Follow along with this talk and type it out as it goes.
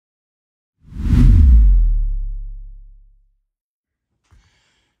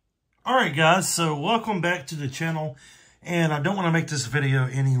All right, guys, so welcome back to the channel, and I don't want to make this video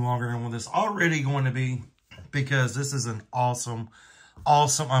any longer than what it's already going to be because this is an awesome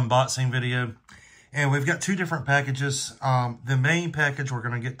unboxing video, and we've got two different packages. The main package we're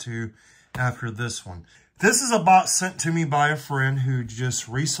going to get to after this one. This is a box sent to me by a friend who just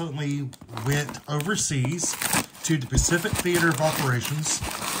recently went overseas to the Pacific Theater of Operations,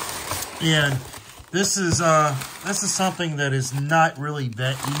 and this is something that is not really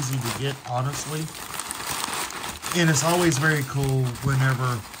that easy to get, honestly. And it's always very cool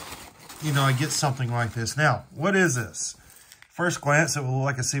whenever, I get something like this. Now, what is this? First glance, it will look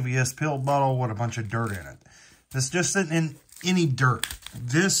like a CVS pill bottle with a bunch of dirt in it. This just isn't in any dirt.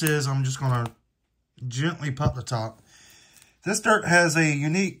 This is, I'm just going to gently pop the top. This dirt has a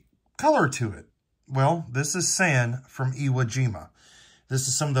unique color to it. Well, this is sand from Iwo Jima. This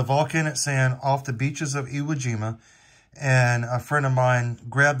is some of the volcanic sand off the beaches of Iwo Jima. And a friend of mine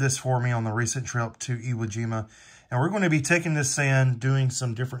grabbed this for me on the recent trip to Iwo Jima. And we're going to be taking this sand, doing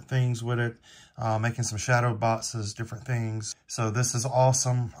some different things with it, making some shadow boxes, different things. So this is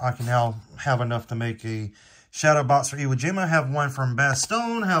awesome. I can now have enough to make a shadow box for Iwo Jima. Have one from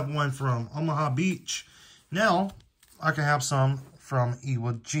Bastogne, have one from Omaha Beach. Now, I can have some from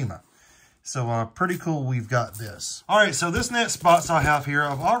Iwo Jima. So, pretty cool we've got this. All right, so this next box I have here,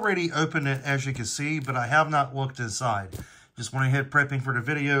 I've already opened it, as you can see, but I have not looked inside. Just went ahead prepping for the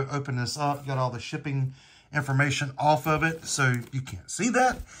video, opened this up, got all the shipping information off of it, so you can't see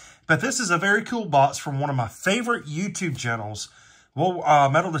that. But this is a very cool box from one of my favorite YouTube channels,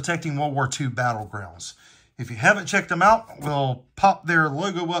 Metal Detecting World War II Battlegrounds. If you haven't checked them out, we'll pop their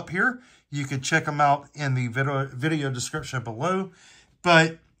logo up here. You can check them out in the video description below.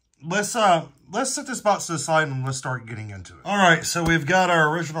 But let's set this box to the side and let's start getting into it. All right, so we've got our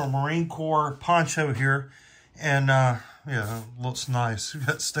original Marine Corps poncho here. And, yeah, it looks nice. We've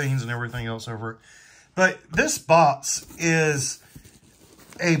got stains and everything else over it. But this box is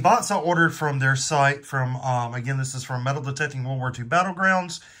a box I ordered from their site from, again, this is from Metal Detecting World War II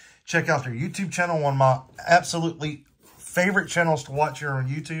Battlegrounds. Check out their YouTube channel, one of my absolutely favorite channels to watch here on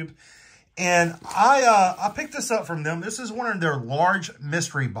YouTube. And I picked this up from them. This is one of their large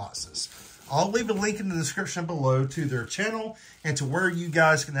mystery boxes. I'll leave a link in the description below to their channel and to where you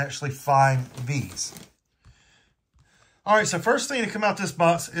guys can actually find these. All right, so first thing to come out this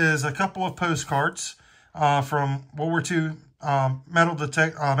box is a couple of postcards from World War II, Metal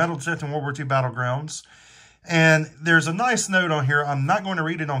Detecting World War II Battlegrounds. And there's a nice note on here. I'm not going to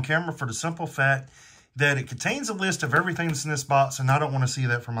read it on camera for the simple fact that it contains a list of everything that's in this box, and I don't want to see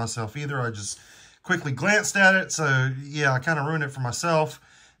that for myself either. I just quickly glanced at it, so yeah, I kind of ruined it for myself.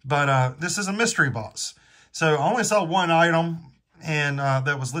 But this is a mystery box. So I only saw one item and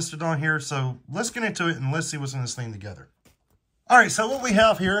that was listed on here, so let's get into it and let's see what's in this thing together. All right, so what we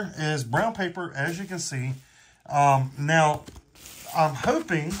have here is brown paper, as you can see. Now, I'm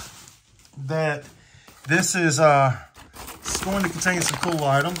hoping that this is going to contain some cool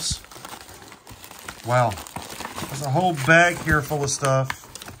items. Wow, there's a whole bag here full of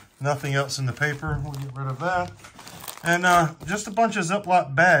stuff. Nothing else in the paper. We'll get rid of that. And just a bunch of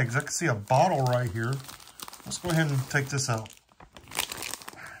Ziploc bags. I can see a bottle right here. Let's go ahead and take this out.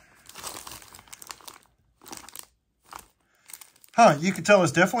 You can tell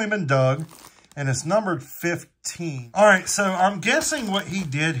it's definitely been dug. And it's numbered 15. All right, so I'm guessing what he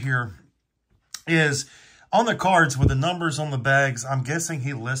did here is on the cards with the numbers on the bags, I'm guessing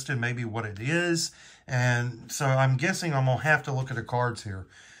he listed maybe what it is. And so I'm guessing I'm going to have to look at the cards here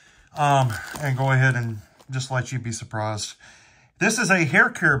and go ahead and just let you be surprised. This is a hair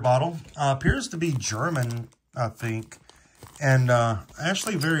care bottle. Appears to be German, I think. And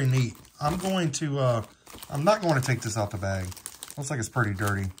actually very neat. I'm not going to take this out the bag. Looks like it's pretty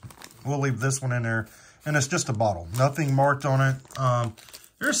dirty. We'll leave this one in there. And it's just a bottle. Nothing marked on it.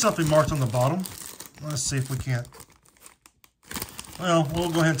 There's something marked on the bottom. Let's see if we can't. Well, we'll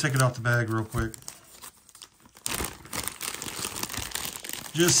go ahead and take it out the bag real quick.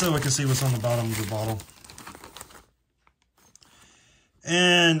 Just so we can see what's on the bottom of the bottle.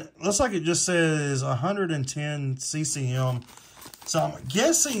 And looks like it just says 110 CCM. So I'm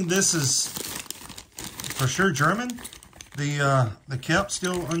guessing this is for sure German. The cap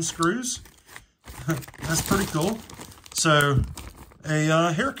still unscrews. That's pretty cool. So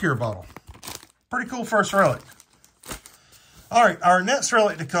a hair care bottle. Pretty cool first relic. All right, our next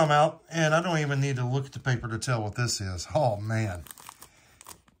relic to come out, and I don't even need to look at the paper to tell what this is. Oh, man.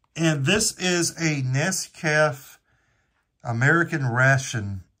 And this is a Nescafé American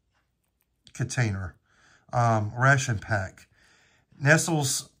ration container, ration pack.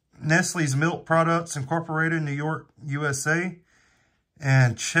 Nestle's Milk Products Incorporated, New York, USA.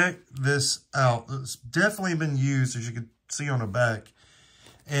 And check this out. It's definitely been used, as you can see on the back.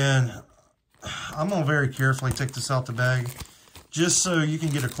 And I'm going to very carefully take this out the bag, just so you can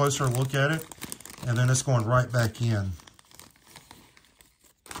get a closer look at it. And then it's going right back in.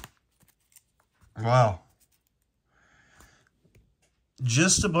 Wow.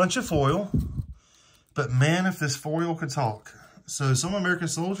 Just a bunch of foil. But man, if this foil could talk. So some American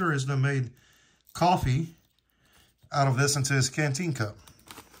soldier has done made coffee out of this into his canteen cup.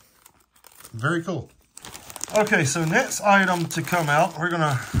 Very cool. Okay, so next item to come out, we're going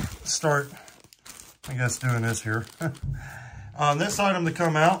to start, I guess, doing this here. This item to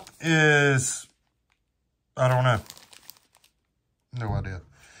come out is, I don't know. No idea.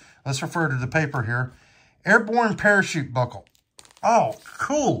 Let's refer to the paper here. Airborne parachute buckle. Oh,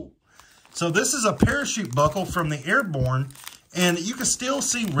 cool. So this is a parachute buckle from the Airborne, and you can still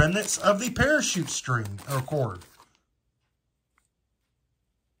see remnants of the parachute string or cord.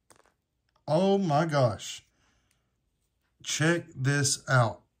 Oh my gosh. Check this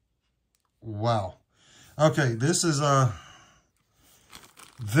out. Wow. Okay, this is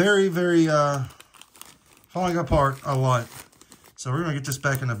very, very falling apart a lot. So we're going to get this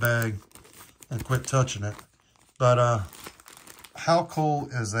back in the bag and quit touching it. But how cool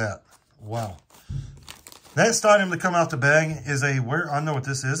is that? Wow. Next item to come out the bag is a I know what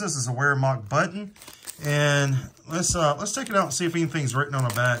this is. This is a wear mock button. And let's take it out and see if anything's written on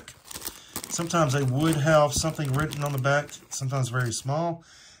the back. Sometimes they would have something written on the back, sometimes very small.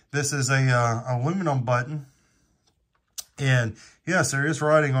 This is a aluminum button. And yes, there is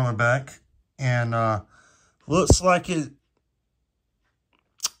writing on the back. And looks like it,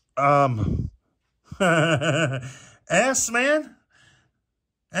 ass man,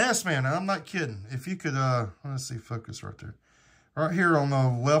 I'm not kidding. If you could, let's see, focus right there. Right here on the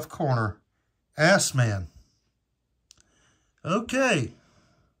left corner, ass man. Okay.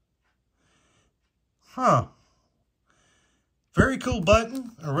 Huh. Very cool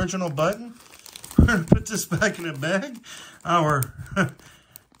button, original button. We're going to put this back in the bag. Our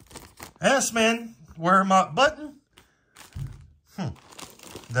ass man wear mock button.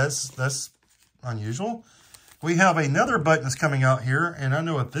 That's unusual. We have another button that's coming out here, and I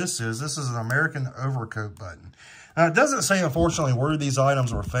know what this is. This is an American overcoat button. Now, it doesn't say, unfortunately, where these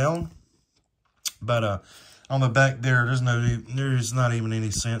items were found, but on the back there, there's not even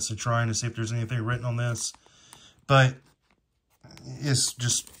any sense of trying to see if there's anything written on this. But it's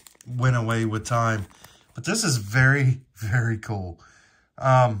just went away with time. But this is very, very cool.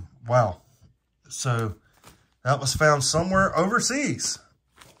 Wow. So that was found somewhere overseas.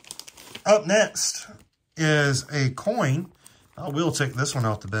 Up next is a coin. I will take this one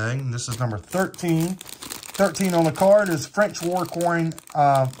out the bag. And this is number 13. 13 on the card is French war coin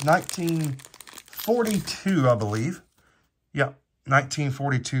of 1942, I believe. Yep,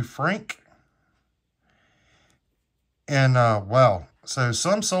 1942 franc. And wow. So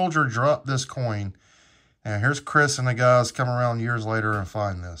some soldier dropped this coin. And here's Chris and the guys come around years later and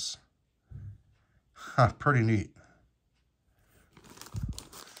find this. Huh, pretty neat.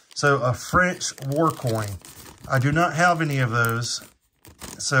 So a French war coin. I do not have any of those.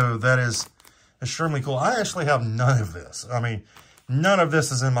 So that is extremely cool. I actually have none of this. I mean, none of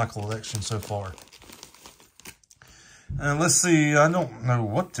this is in my collection so far. And let's see. I don't know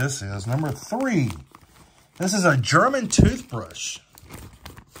what this is. Number 3. This is a German toothbrush.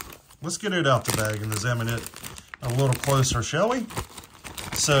 Let's get it out the bag and examine it a little closer, shall we?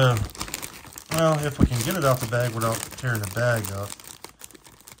 So, well, if we can get it out the bag without tearing the bag up.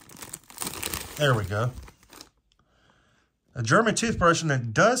 There we go. A German toothbrush, and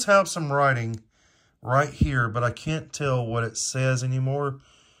it does have some writing right here, but I can't tell what it says anymore.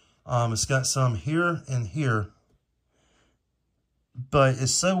 It's got some here and here, but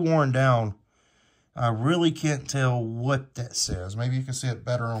it's so worn down, I really can't tell what that says. Maybe you can see it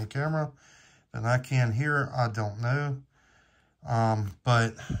better on camera than I can here. I don't know.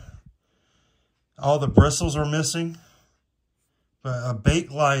 But all the bristles are missing. But a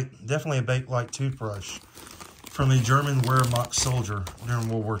Bakelite, definitely a Bakelite toothbrush from the German Wehrmacht soldier during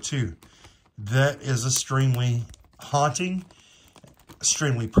World War II. That is extremely haunting,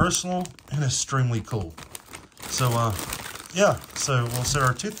 extremely personal, and extremely cool. So, yeah, so we'll set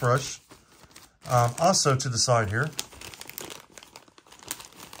our toothbrush also to the side here.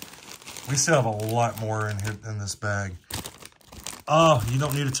 We still have a lot more in here in this bag. Oh, you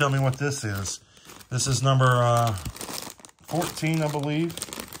don't need to tell me what this is. This is number 14, I believe.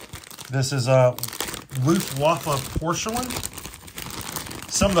 This is Luftwaffe porcelain.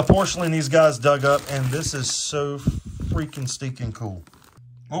 Some of the porcelain these guys dug up, and this is so freaking stinking cool.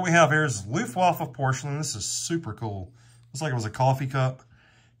 What we have here is Luftwaffe porcelain. This is super cool. Looks like it was a coffee cup.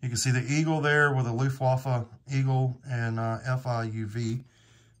 You can see the eagle there with a Luftwaffe eagle and FIUV.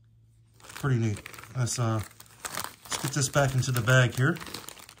 Pretty neat. Let's get this back into the bag here.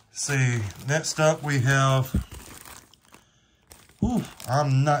 See, next up we have,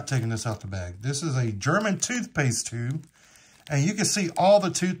 I'm not taking this out the bag. This is a German toothpaste tube. And you can see all the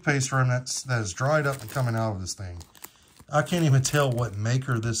toothpaste remnants that is dried up and coming out of this thing. I can't even tell what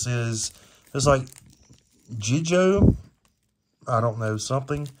maker this is. It's like Jijo, I don't know,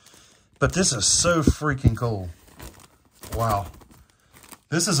 something. But this is so freaking cool. Wow.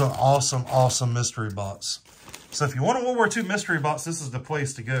 This is an awesome, awesome mystery box. So if you want a World War II mystery box, this is the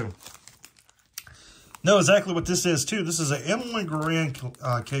place to go. Know exactly what this is too. This is an M1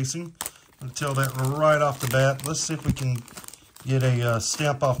 Garand casing. I'm going to tell that right off the bat. Let's see if we can get a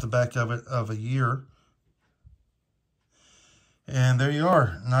stamp off the back of it of a year. And there you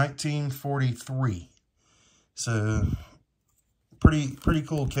are, 1943. So pretty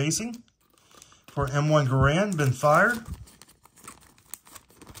cool casing for M1 Garand, been fired.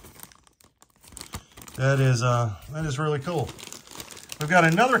 That is really cool. We've got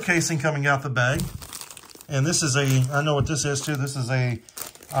another casing coming out the bag, and this is I know what this is too. This is a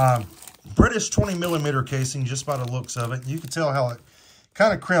British 20mm casing, just by the looks of it. You can tell how it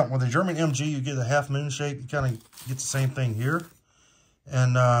kind of crimped. With the German MG, you get a half moon shape. You kind of get the same thing here.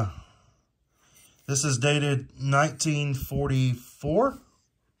 And this is dated 1944.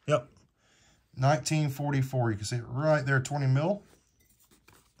 Yep, 1944. You can see it right there, 20 mil.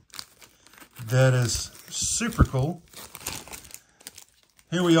 That is super cool.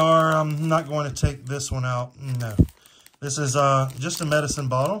 Here we are. I'm not going to take this one out. No. This is just a medicine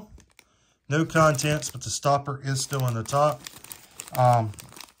bottle. No contents, but the stopper is still in the top.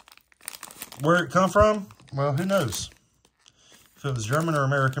 Where it come from? Well, who knows? If it was German or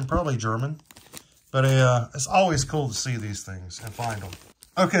American, probably German. But it's always cool to see these things and find them.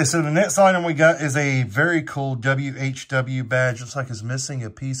 Okay, so the next item we got is a very cool WHW badge. Looks like it's missing a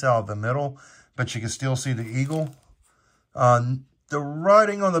piece out of the middle, but you can still see the eagle. The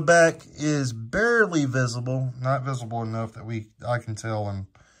writing on the back is barely visible. Not visible enough that I can tell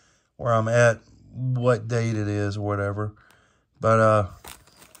where I'm at, what date it is or whatever. But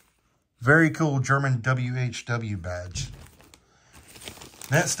very cool German WHW badge.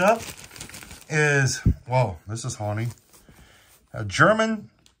 Next up is, whoa, this is haunting. A German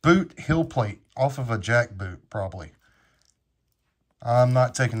boot heel plate off of a jack boot, probably. I'm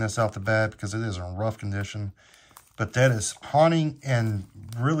not taking this out the bag because it is in rough condition. But that is haunting and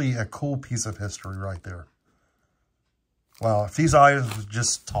really a cool piece of history right there. Wow, if these items would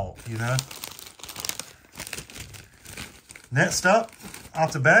just talk, you know. Next up,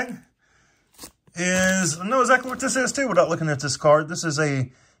 out the bag, is, I know exactly what this is too without looking at this card. This is a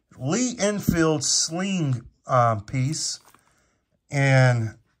Lee Enfield sling piece.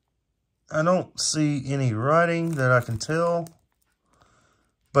 And I don't see any writing that I can tell.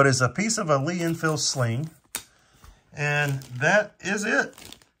 But it's a piece of a Lee Enfield sling. And that is it.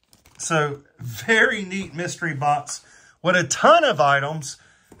 So, very neat mystery box with a ton of items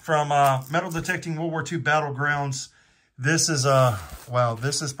from Metal Detecting World War II Battlegrounds. This is, wow,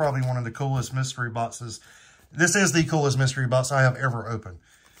 this is probably one of the coolest mystery boxes. This is the coolest mystery box I have ever opened.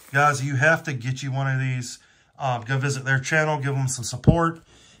 Guys, you have to get you one of these. Go visit their channel, give them some support.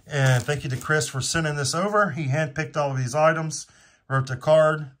 And thank you to Chris for sending this over. He handpicked all of these items, wrote the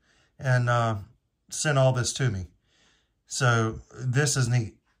card, and sent all this to me. So this is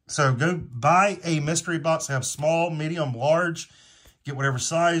neat. So go buy a mystery box. Have small, medium, large. Get whatever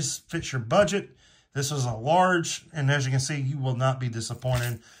size fits your budget. This is a large, and as you can see, you will not be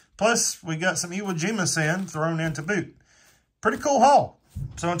disappointed. Plus, we got some Iwo Jima sand thrown in to boot. Pretty cool haul.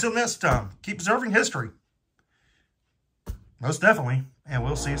 So until next time, keep preserving history. Most definitely, and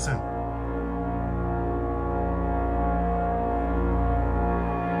we'll see you soon.